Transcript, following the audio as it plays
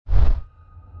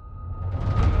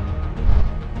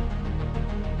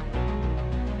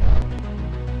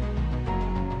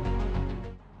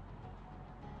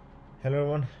Hello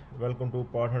everyone, welcome to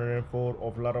part 104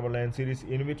 of Laravel and series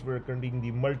in which we are creating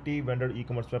the multi-vendor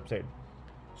e-commerce website.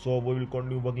 So we will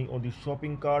continue working on the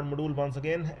shopping cart module once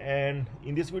again, and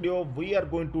in this video we are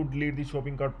going to delete the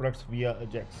shopping cart products via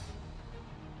Ajax.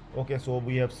 Okay, so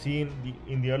we have seen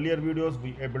in the earlier videos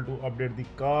we able to update the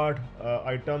cart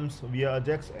items via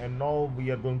Ajax, and now we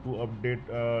are going to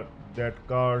update that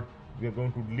cart. We are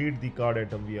going to delete the cart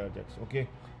item via Ajax. Okay,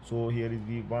 so here is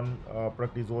the one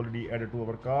product is already added to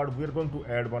our cart. We are going to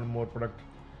add one more product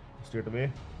straight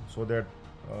away so that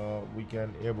we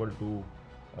can able to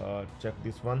check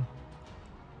this one.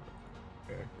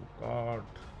 Add to cart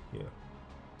here.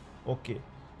 Okay,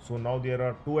 so now there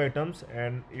are two items,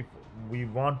 and if we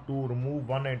want to remove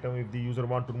one item, if the user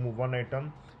want to remove one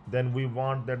item, then we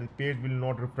want that the page will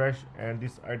not refresh and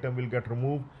this item will get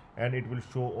removed, and it will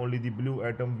show only the blue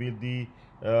item with the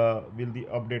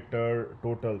updated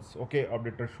totals. Okay,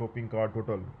 updated shopping cart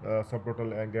total,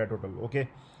 subtotal and get total. Okay,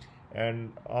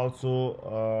 and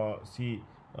also see,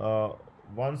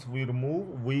 once we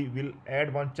remove, we will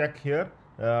add one check here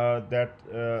that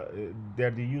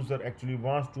the user actually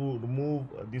wants to remove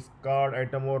this card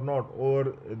item or not,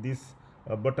 or this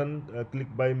button click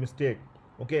by mistake.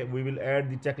 Okay, we will add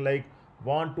the check like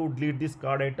want to delete this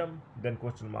card item, then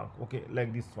question mark. Okay,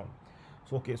 like this one.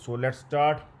 So okay, so let's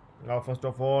start. Now first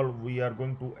of all we are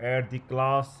going to add the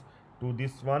class to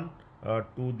this one,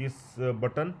 to this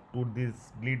button, to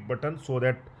this delete button, so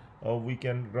that we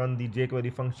can run the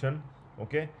jQuery function,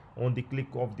 okay, on the click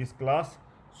of this class.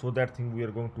 So that thing we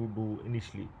are going to do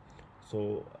initially.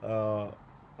 So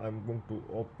I'm going to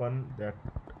open that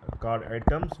card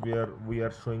items where we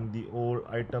are showing the all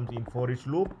items in for each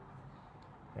loop,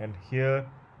 and here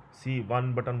see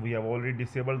one button we have already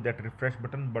disabled, that refresh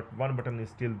button, but one button is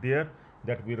still there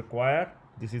that we require.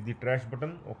 This is the trash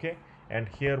button. Okay, and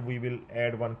here we will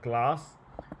add one class,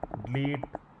 delete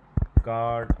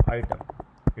card item.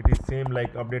 It is same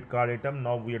like update card item.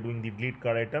 Now we are doing the delete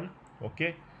card item.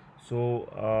 Okay,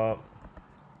 so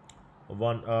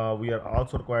we are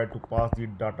also required to pass the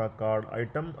data card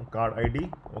item card id.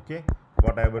 Okay,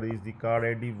 whatever is the card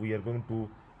id we are going to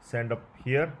send up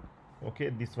here. Okay,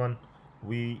 this one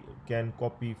we can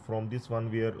copy from this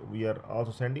one where we are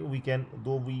also sending. We can,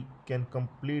 though we can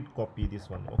complete copy this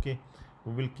one. Okay,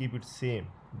 we will keep it same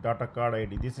data card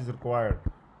id. This is required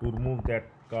to remove that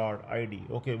card id.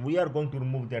 Okay, we are going to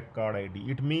remove that card id.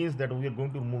 It means that we are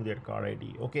going to remove that card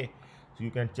id. Okay, so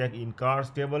you can check in cards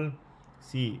table.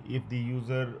 See, if the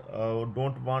user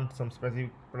don't want some specific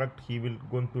product, he will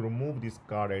going to remove this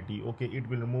card id. Okay, it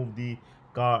will remove the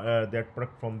car that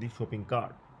product from the shopping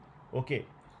cart. Okay,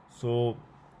 so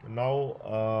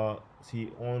now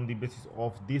see, on the basis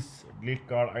of this delete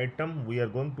card item, we are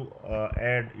going to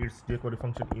add its jQuery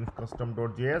function in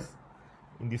custom.js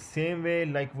in the same way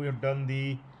like we have done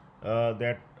the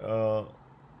that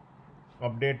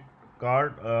update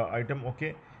card item.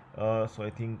 Okay, so I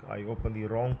think I opened the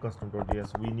wrong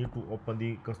custom.js. We need to open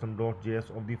the custom.js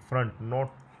of the front, not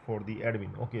for the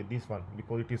admin. Okay, this one,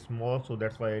 because it is small, so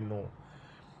that's why I know.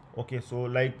 Okay, so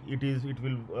like it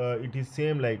is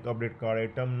same like update card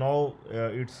item. Now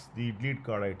it's the delete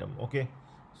card item. Okay,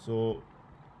 so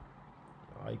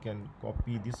I can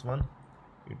copy this one.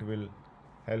 It will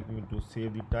help me to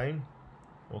save the time.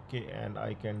 Okay, and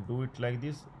I can do it like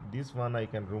this one I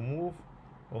can remove.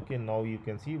 Okay, now you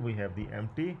can see we have the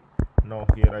empty. Now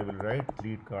here I will write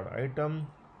delete card item.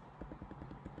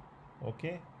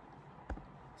 Okay,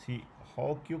 see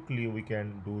how quickly we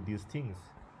can do these things.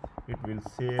 It will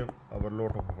save our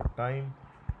lot of our time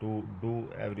to do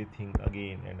everything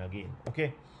again and again.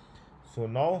 Okay, so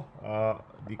now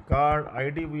the card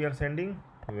id we are sending,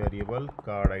 variable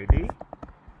card id.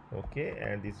 Okay,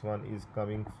 and this one is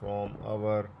coming from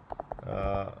our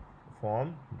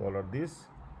form $this.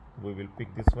 We will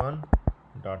pick this one,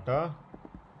 data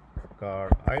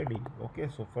card id. Okay,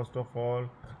 so first of all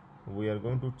we are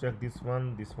going to check this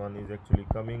one is actually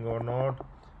coming or not.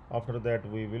 After that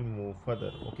we will move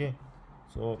further. Okay,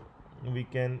 so we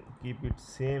can keep it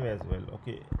same as well.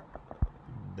 Okay,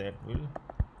 that will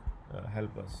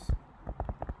help us.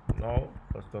 Now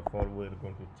first of all we are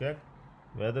going to check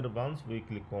whether once we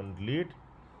click on delete,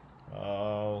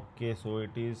 okay, so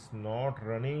it is not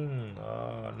running,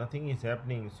 nothing is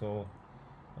happening. So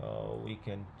we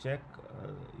can check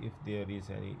if there is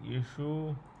any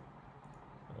issue.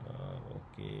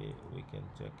 Okay, we can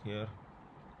check here.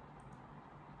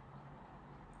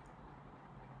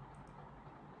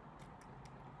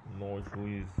 No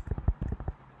issue is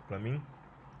coming.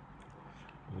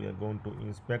 We are going to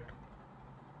inspect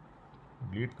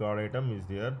delete card item is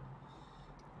there,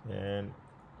 and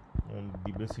on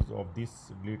the basis of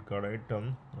this delete card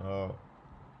item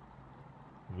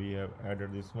we have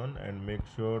added this one, and make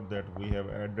sure that we have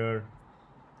added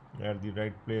at the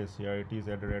right place. Yeah, it is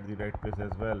added at the right place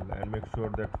as well. And make sure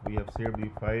that we have saved the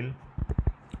file,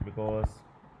 because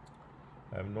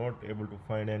I'm not able to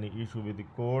find any issue with the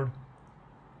code.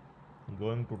 I'm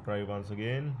going to try once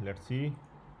again. Let's see.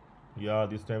 Yeah,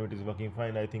 this time it is working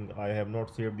fine. I think I have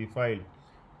not saved the file.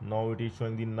 Now it is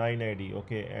showing the 9 id,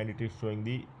 okay, and it is showing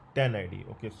the 10 id,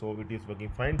 okay. So it is working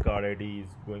fine. Card id is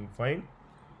going fine,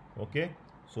 okay.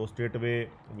 So straight away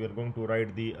we are going to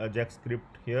write the Ajax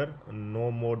script here. No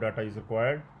more data is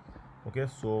required, okay.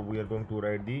 So we are going to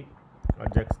write the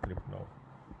Ajax script now,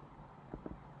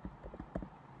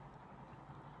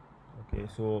 okay.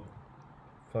 So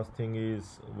first thing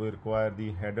is we require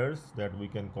the headers that we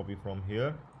can copy from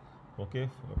here, okay,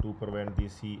 to prevent the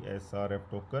CSRF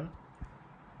token.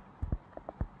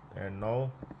 And now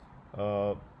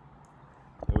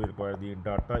we require the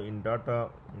data. In data,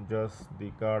 just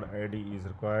the card id is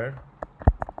required,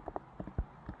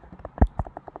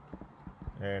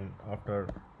 and after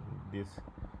this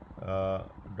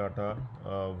data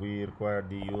we require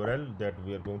the URL that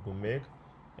we are going to make.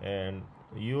 And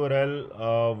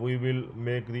URL, we will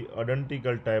make the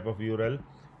identical type of URL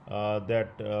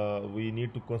that we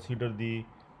need to consider the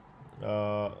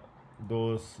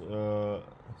those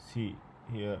see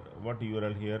here what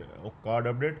URL here, card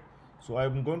update. So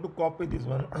I'm going to copy this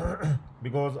one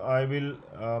because I will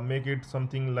make it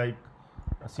something like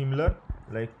similar,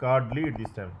 like cartDelete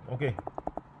this time, okay.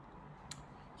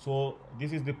 So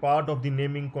this is the part of the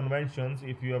naming conventions.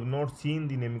 If you have not seen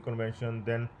the naming convention,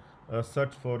 then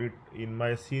search for it in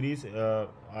my series.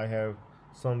 I have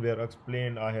somewhere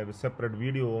explained, I have a separate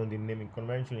video on the naming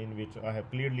convention in which I have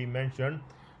clearly mentioned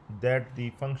that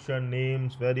the function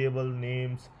names, variable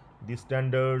names, the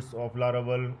standards of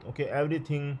Laravel, okay,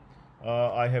 everything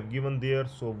I have given there.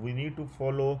 So we need to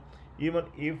follow. Even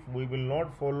if we will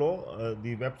not follow,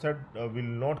 the website will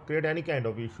not create any kind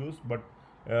of issues, but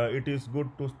it is good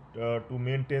to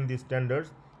maintain the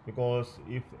standards, because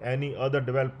if any other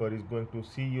developer is going to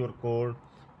see your code,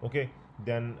 okay,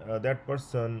 then that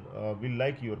person will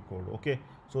like your code, okay.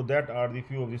 So that are the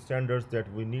few of the standards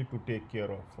that we need to take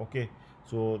care of, okay.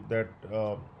 So that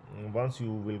once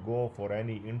you will go for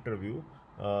any interview,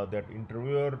 that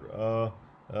interviewer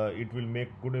it will make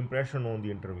good impression on the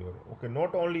interviewer, okay.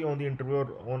 Not only on the interviewer,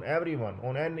 on everyone,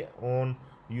 on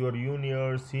your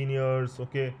juniors, seniors,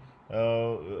 okay,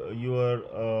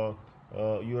 your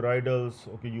idols,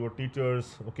 okay, your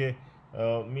teachers, okay.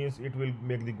 Means it will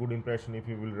make the good impression if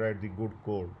you will write the good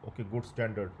code, okay, good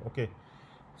standard, okay.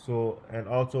 So, and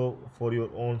also for your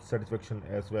own satisfaction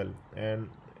as well. And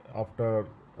after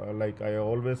like I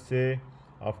always say,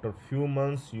 after few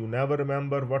months you never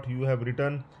remember what you have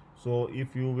written. So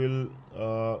if you will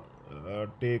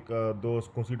take those,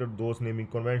 consider those naming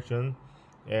conventions,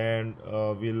 and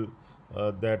will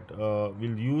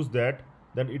use that,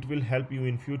 then it will help you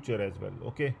in future as well,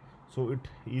 okay. So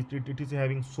it is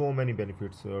having so many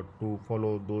benefits to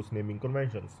follow those naming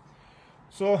conventions.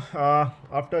 So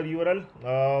after URL,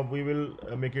 we will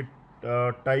make it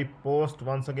type post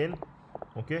once again,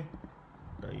 okay,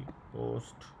 type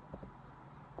post.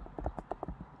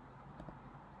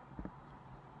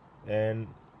 And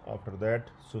after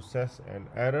that, success and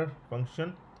error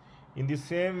function. In the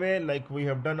same way like we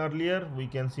have done earlier, we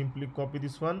can simply copy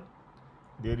this one.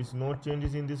 There is no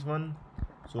changes in this one,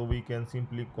 so we can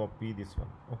simply copy this one,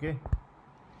 okay.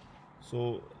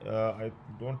 So I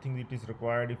don't think it is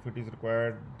required. If it is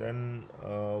required, then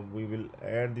we will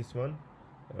add this one,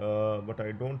 but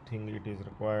I don't think it is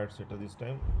required set this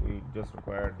time. We just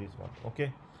require this one,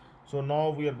 okay. So now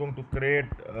we are going to create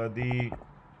the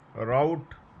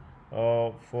route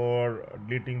for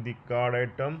deleting the card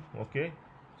item, okay.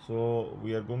 So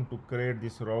we are going to create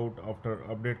this route after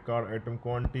update card item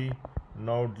quantity.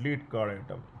 Now delete card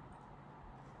item,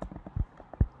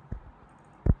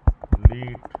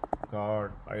 delete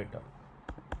card item,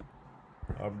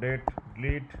 update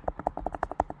delete,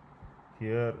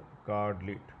 here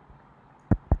cartDelete,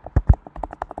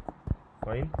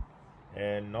 fine.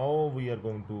 And now we are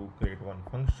going to create one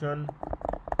function,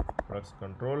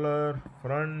 ProductsController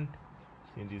front,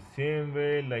 in the same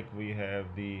way like we have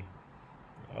the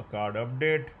card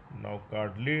update, now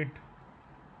cartDelete,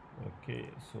 okay.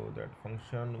 So that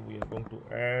function we are going to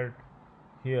add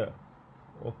here,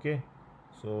 okay.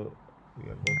 So we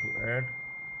are going to add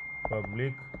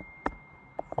public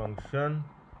function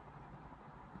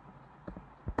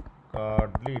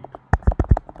cartDelete,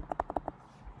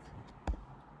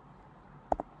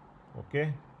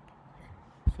 okay.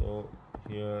 So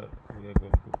here we are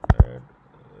going to add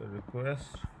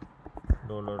request,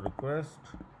 $request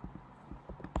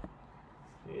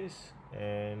is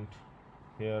and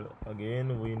here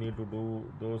again we need to do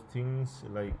those things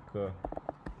like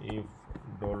if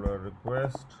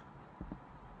 $request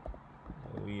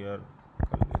we are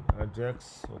calling in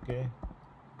Ajax. Okay,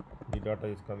 the data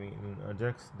is coming in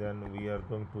Ajax, then we are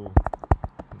going to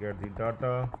get the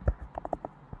data.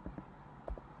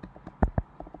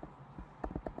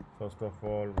 First of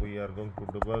all, we are going to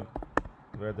debug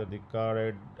whether the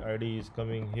card ID is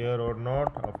coming here or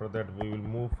not. After that we will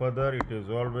move further. It is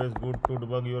always good to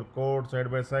debug your code side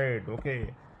by side.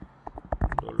 Okay,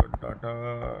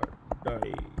 $data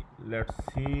die. Let's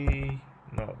see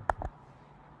now.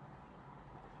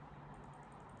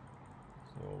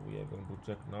 So we are going to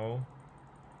check now.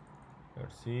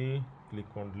 Let's see, click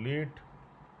on delete,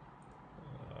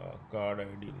 card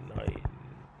ID 9.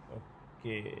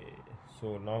 Okay,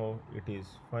 so now it is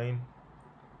fine.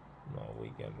 Now we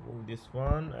can remove this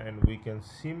one and we can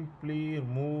simply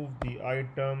remove the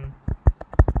item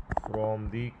from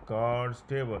the cards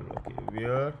table. Okay,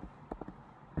 where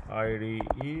ID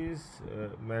is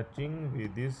matching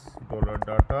with this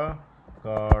 $data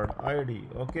card ID.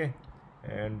 Okay,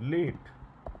 and delete.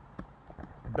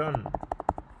 Done.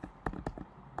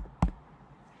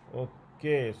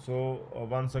 Okay, so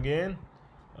once again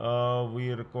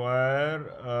we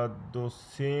require those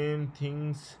same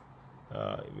things.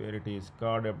 Where it is,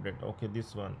 card update. Okay,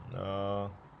 this one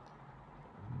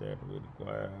that we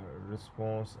require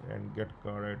response and get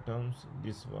card items,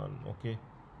 this one. Okay,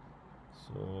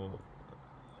 so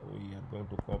we are going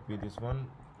to copy this one.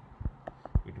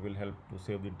 It will help to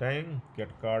save the time.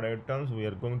 Get card items, we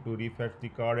are going to refetch the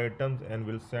card items and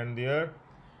will send there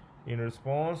in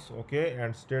response. Okay,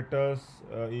 and status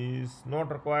is not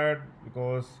required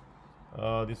because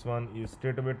this one is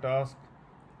straight away task.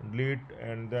 Delete,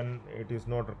 and then it is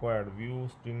not required. View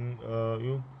string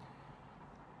view,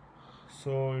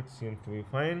 so it seems to be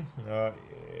fine.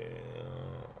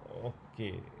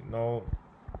 Okay, now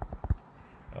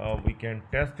we can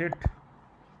test it.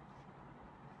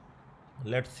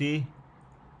 Let's see.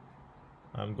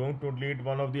 I'm going to delete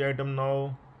one of the item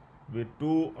now with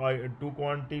two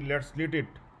quantity. Let's delete it.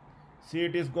 See,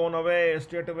 it is gone away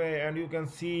straight away, and you can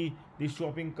see the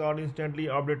shopping cart instantly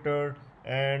updated,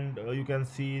 and you can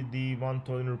see the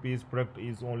 1000 rupees product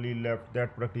is only left.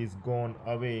 That product is gone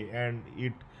away and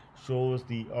it shows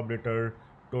the updated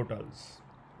totals.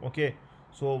 Okay,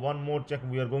 so one more check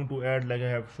we are going to add, like I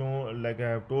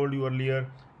have told you earlier,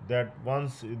 that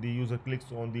once the user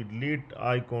clicks on the delete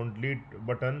icon, delete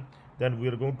button, then we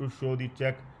are going to show the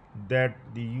check that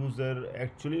the user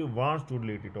actually wants to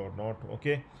delete it or not.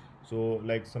 Okay, so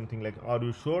like something like, are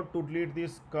you sure to delete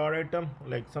this card item,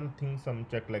 like some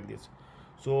check like this.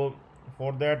 So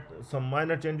for that, some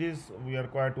minor changes we are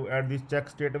required to add this check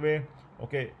straight away.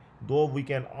 Okay, though we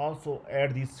can also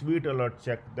add the sweet alert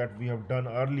check that we have done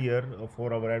earlier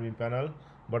for our admin panel,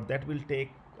 but that will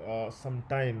take some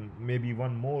time. Maybe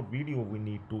one more video we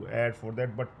need to add for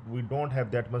that, but we don't have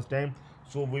that much time,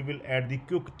 so we will add the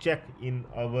quick check in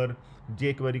our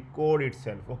jQuery code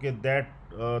itself. Okay, that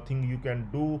thing you can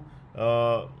do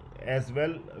as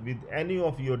well with any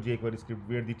of your jQuery script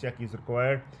where the check is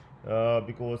required,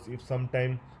 because if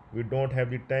sometime we don't have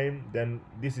the time, then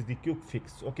this is the quick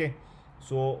fix. Okay,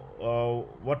 so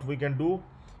what we can do,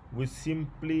 we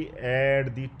simply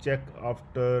add the check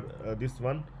after this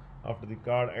one. After the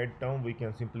card item, we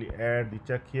can simply add the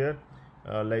check here.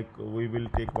 Like we will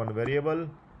take one variable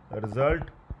result,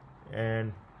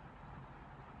 and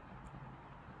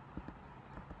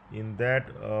in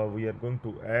that we are going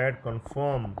to add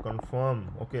confirm.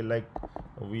 Okay, like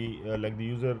we like the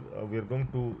user, we are going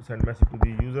to send message to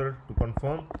the user to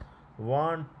confirm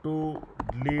want to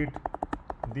delete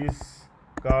this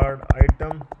card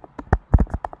item,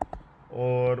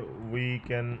 or we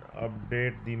can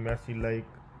update the message like,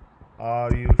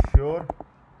 are you sure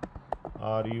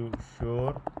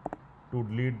to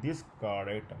delete this card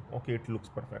item. Okay, it looks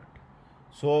perfect.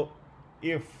 So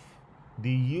if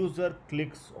the user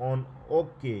clicks on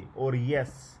OK or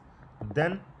yes,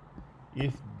 then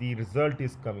if the result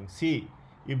is coming, see,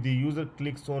 if the user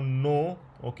clicks on no,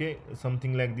 okay,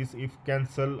 something like this, if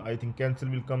cancel, I think cancel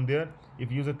will come there.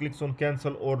 If user clicks on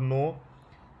cancel or no,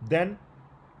 then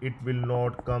it will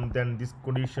not come. Then this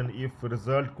condition, if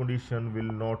result condition,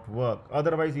 will not work.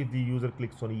 Otherwise, if the user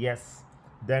clicks on yes,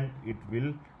 then it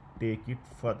will take it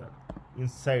further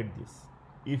inside this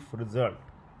if result.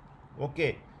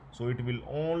 Okay, so it will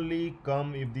only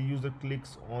come if the user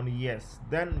clicks on yes,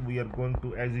 then we are going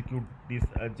to execute this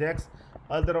Ajax.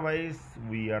 Otherwise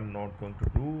we are not going to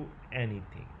do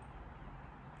anything.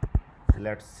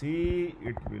 Let's see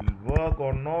it will work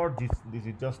or not. This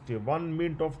is just a 1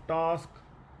 minute of task.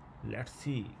 Let's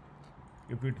see.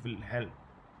 if it will help.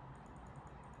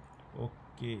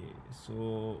 Okay,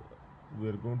 so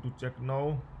we're going to check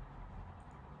now.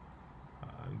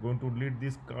 I'm going to delete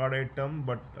this card item,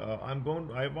 but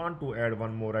I want to add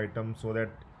one more item so that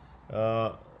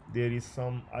there is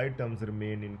some items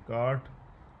remain in cart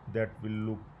that will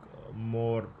look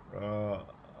more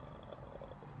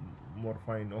more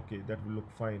fine. Okay, that will look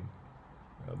fine,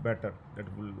 better.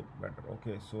 That will look better.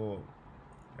 Okay, so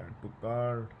add to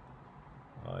cart.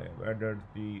 I have added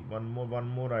the one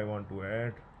more I want to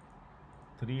add.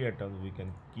 3 items we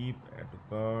can keep, add to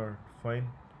cart, fine.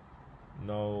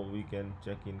 Now we can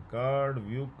check in card,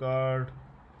 view card.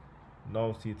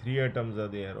 Now see 3 items are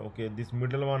there. Okay, this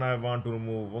middle one I want to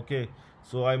remove. Okay,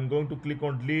 so I'm going to click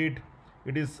on delete.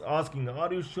 It is asking,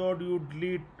 are you sure to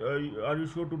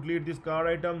delete this card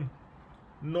item?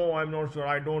 No, I'm not sure.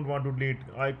 I don't want to delete.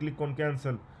 I click on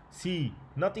cancel. See,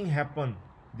 nothing happened.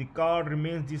 The card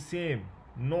remains the same.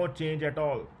 No change at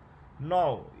all.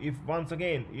 Now, if once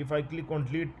again, if I click on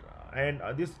delete, and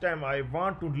this time I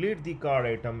want to delete the card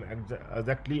item,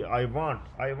 exactly I want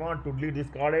to delete this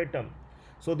card item.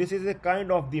 So this is a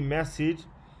kind of the message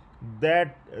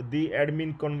that the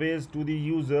admin conveys to the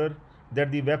user,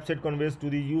 that the website conveys to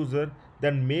the user,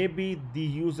 then maybe the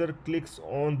user clicks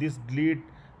on this delete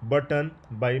button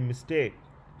by mistake.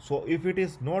 So if it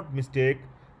is not mistake,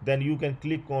 then you can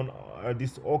click on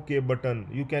this OK button.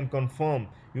 You can confirm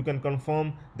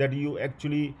that you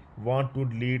actually want to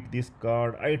delete this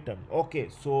card item. Okay,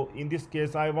 so in this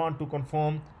case I want to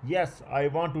confirm, yes, I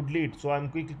want to delete, so I'm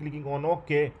quickly clicking on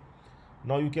OK.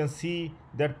 Now you can see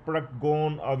that product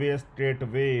gone away straight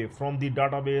away from the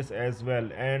database as well,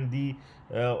 and the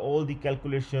all the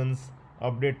calculations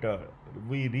update.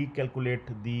 We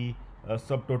recalculate the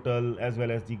subtotal as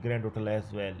well as the grand total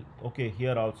as well. Okay,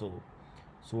 here also.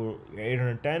 So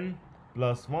 810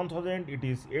 plus 1000, it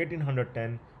is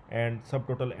 1810, and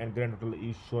subtotal and grand total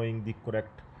is showing the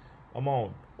correct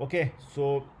amount. Okay,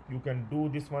 so you can do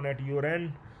this one at your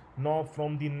end. Now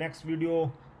from the next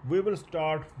video we will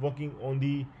start working on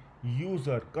the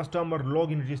user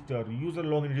login register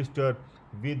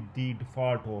with the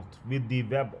default auth, with the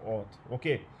web auth.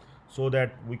 Okay, so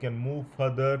that we can move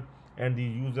further and the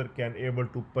user can able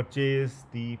to purchase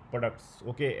the products.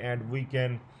 Okay, and we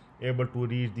can able to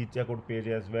reach the checkout page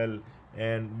as well,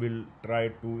 and we'll try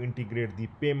to integrate the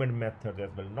payment methods as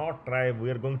well. Not try, we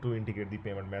are going to integrate the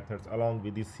payment methods along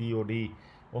with the COD.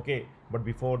 Okay, but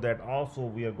before that also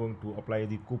we are going to apply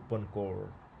the coupon code.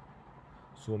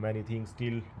 So many things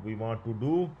still we want to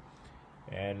do,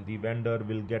 and the vendor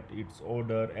will get its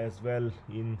order as well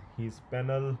in his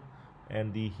panel,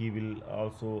 and he will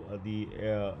also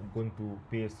going to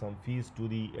pay some fees to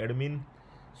the admin.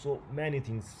 So many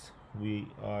things we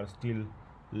are still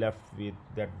left with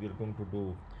that we are going to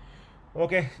do.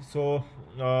 Okay, so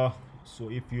so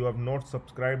if you have not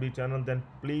subscribed the channel, then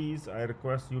please I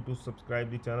request you to subscribe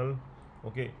the channel.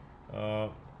 Okay,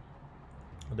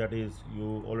 that is,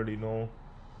 you already know,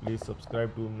 please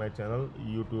subscribe to my channel,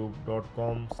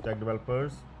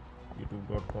 youtube.com/stackdevelopers.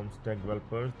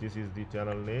 This is the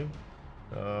channel name.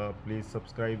 Please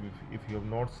subscribe if you have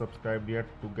not subscribed yet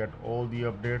to get all the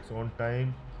updates on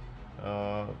time.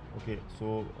 Okay,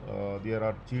 so there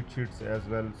are cheat sheets as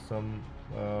well, some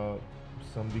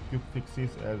the quick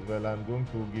fixes as well I'm going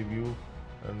to give you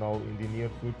now in the near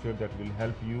future, that will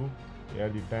help you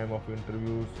at the time of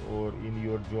interviews or in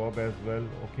your job as well.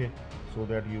 Okay, so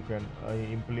that you can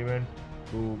implement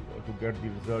to get the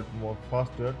result more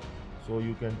faster. So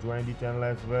you can join the channel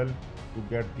as well to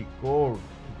get the code,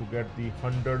 to get the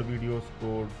 100 videos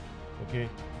code. Okay,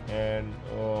 and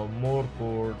more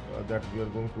code that we are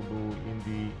going to do in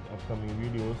the upcoming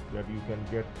videos, that you can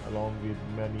get along with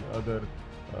many other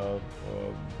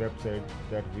websites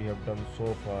that we have done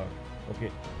so far.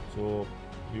 Okay, so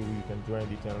you can join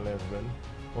the channel as well.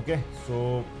 Okay,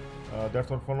 so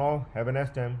that's all for now. Have a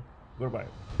nice time. Goodbye.